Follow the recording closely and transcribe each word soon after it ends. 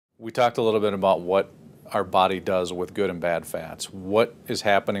We talked a little bit about what our body does with good and bad fats. What is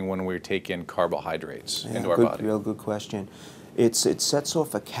happening when we take in carbohydrates into our body? Real good question. It sets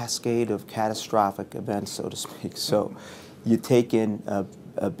off a cascade of catastrophic events, so to speak. So you take in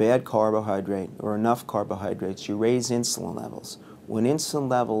a bad carbohydrate or enough carbohydrates, you raise insulin levels. When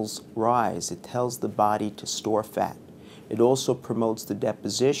insulin levels rise, it tells the body to store fat. It also promotes the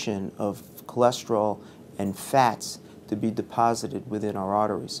deposition of cholesterol and fats to be deposited within our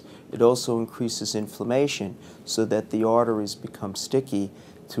arteries. It also increases inflammation so that the arteries become sticky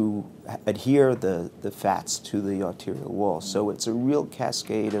to adhere the fats to the arterial wall. So it's a real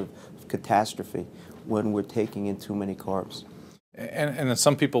cascade of catastrophe when we're taking in too many carbs. And then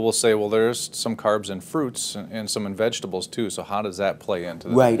some people will say, well, there's some carbs in fruits and some in vegetables too, so how does that play into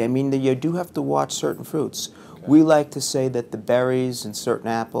that? Right, I mean, you do have to watch certain fruits. Okay. We like to say that the berries and certain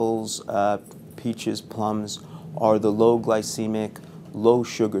apples, peaches, plums, are the low glycemic, low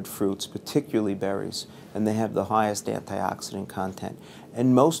sugared fruits, particularly berries, and they have the highest antioxidant content.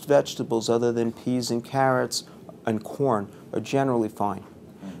 And most vegetables other than peas and carrots and corn are generally fine.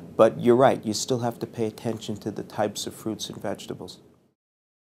 But you're right, you still have to pay attention to the types of fruits and vegetables.